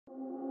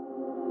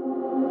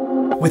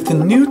With the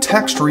new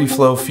Text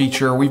Reflow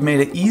feature, we've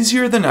made it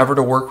easier than ever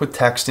to work with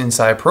text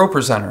inside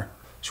ProPresenter.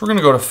 So we're going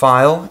to go to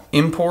File,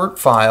 Import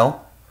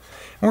File,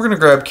 and we're going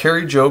to grab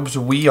Carrie Job's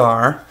We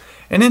Are.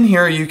 And in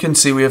here you can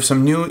see we have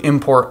some new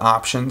import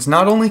options.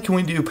 Not only can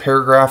we do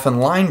paragraph and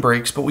line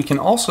breaks, but we can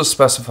also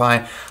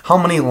specify how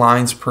many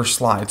lines per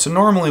slide. So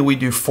normally we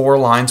do 4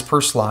 lines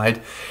per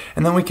slide,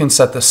 and then we can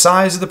set the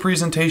size of the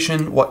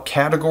presentation, what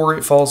category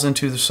it falls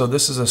into, so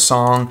this is a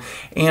song,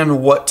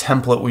 and what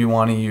template we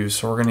want to use.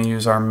 So we're going to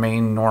use our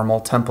main normal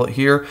template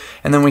here,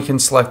 and then we can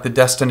select the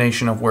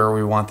destination of where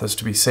we want this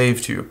to be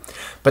saved to.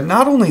 But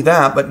not only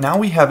that, but now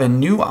we have a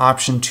new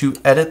option to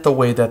edit the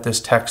way that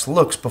this text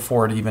looks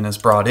before it even is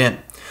brought in.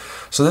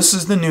 So this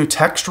is the new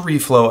Text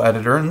Reflow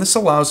editor, and this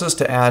allows us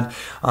to add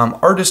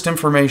artist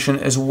information,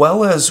 as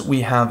well as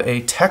we have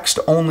a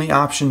text-only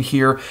option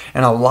here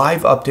and a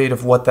live update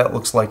of what that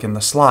looks like in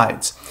the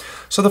slides.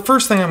 So the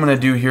first thing I'm going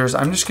to do here is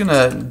I'm just going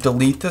to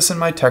delete this in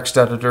my text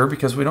editor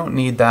because we don't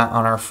need that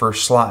on our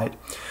first slide.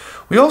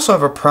 We also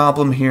have a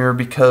problem here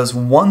because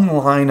one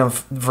line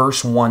of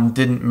verse 1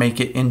 didn't make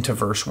it into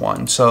verse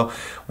 1. So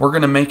we're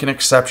going to make an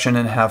exception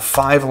and have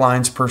 5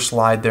 lines per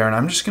slide there, and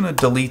I'm just going to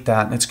delete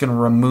that, and it's going to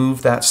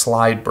remove that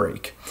slide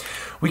break.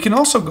 We can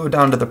also go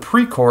down to the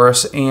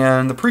pre-chorus,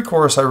 and the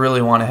pre-chorus I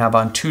really want to have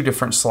on 2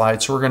 different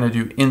slides, so we're going to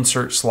do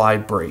Insert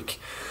Slide Break.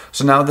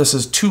 So now this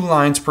is 2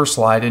 lines per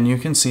slide, and you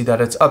can see that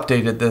it's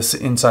updated this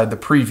inside the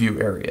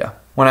preview area.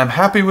 When I'm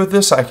happy with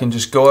this, I can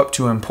just go up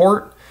to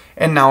Import,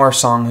 and now our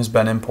song has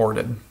been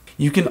imported.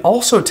 You can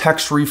also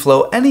text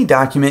reflow any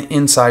document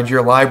inside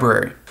your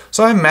library.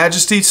 So I have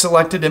Majesty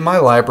selected in my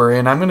library,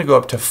 and I'm going to go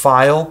up to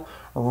File,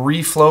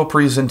 Reflow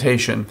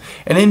Presentation.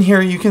 And in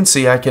here you can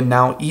see I can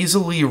now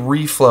easily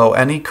reflow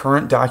any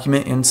current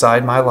document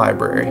inside my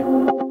library.